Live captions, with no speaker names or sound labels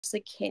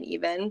like can't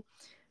even.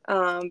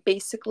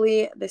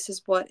 Basically this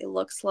is what it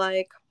looks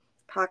like.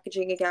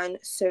 Packaging again,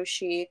 so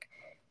chic.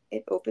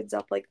 It opens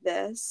up like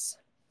this,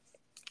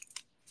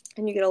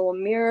 and you get a little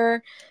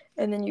mirror,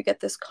 and then you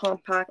get this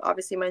compact.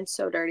 Obviously mine's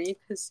so dirty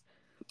because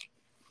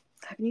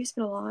I haven't used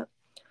it a lot.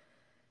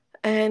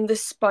 And the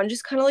sponge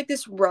is kind of like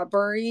this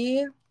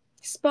rubbery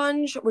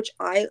sponge, which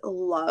I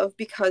love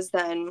because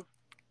then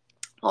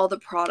all the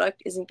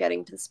product isn't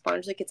getting to the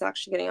sponge, like it's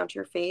actually getting onto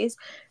your face.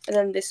 And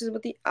then this is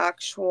what the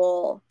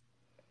actual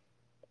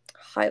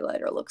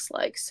highlighter looks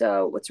like.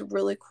 So what's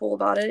really cool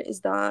about it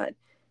is that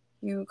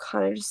you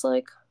kind of just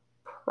like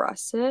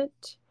press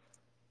it,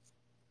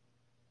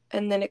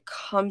 and then it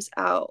comes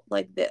out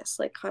like this,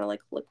 like kind of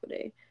like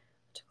liquidy. I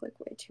took like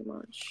way too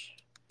much,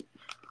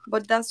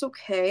 but that's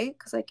okay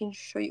because I can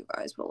show you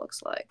guys what it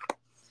looks like.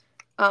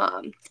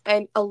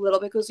 And a little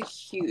bit goes a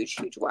huge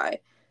way.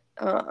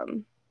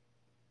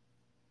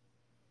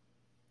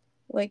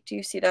 Like, do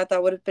you see that?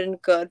 That would have been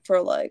good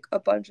for like a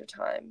bunch of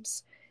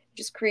times. It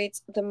just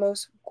creates the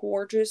most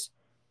gorgeous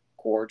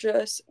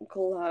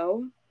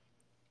glow.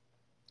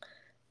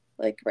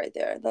 Like right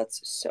there, that's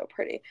so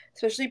pretty,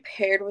 especially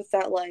paired with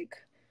that like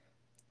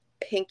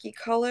pinky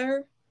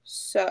color.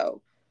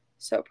 So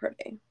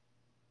pretty.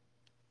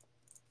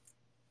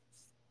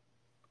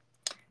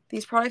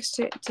 These products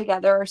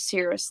together are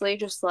seriously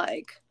just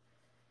like,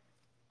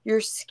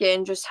 your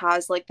skin just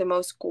has like the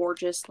most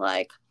gorgeous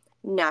like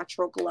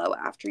natural glow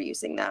after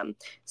using them.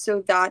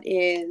 So that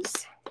is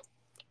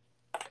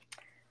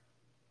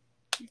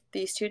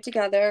these two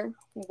together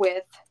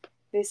with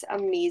this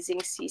amazing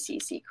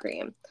CCC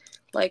cream.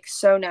 Like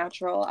so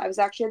natural. I was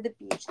actually at the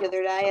beach the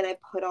other day and I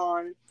put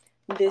on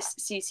this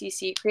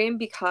CCC cream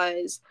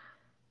because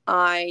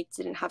I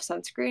didn't have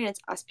sunscreen. It's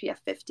SPF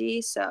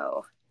 50,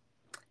 so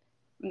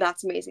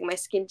that's amazing. My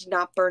skin did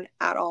not burn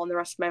at all, and the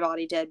rest of my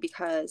body did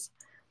because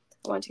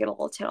I wanted to get a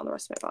little tan on the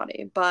rest of my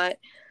body. But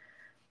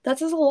that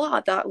says a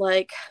lot that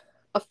like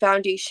a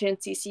foundation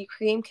CC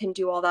cream can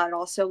do all that. And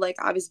also, like,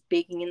 I was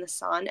baking in the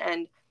sun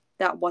and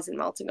that wasn't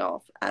melting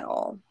off at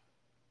all.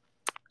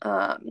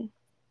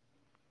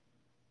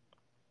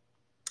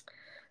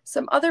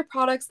 Some other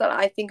products that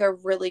I think are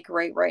really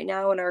great right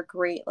now and are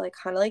great, like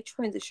kind of like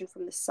transition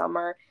from the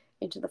summer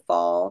into the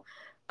fall.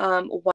 One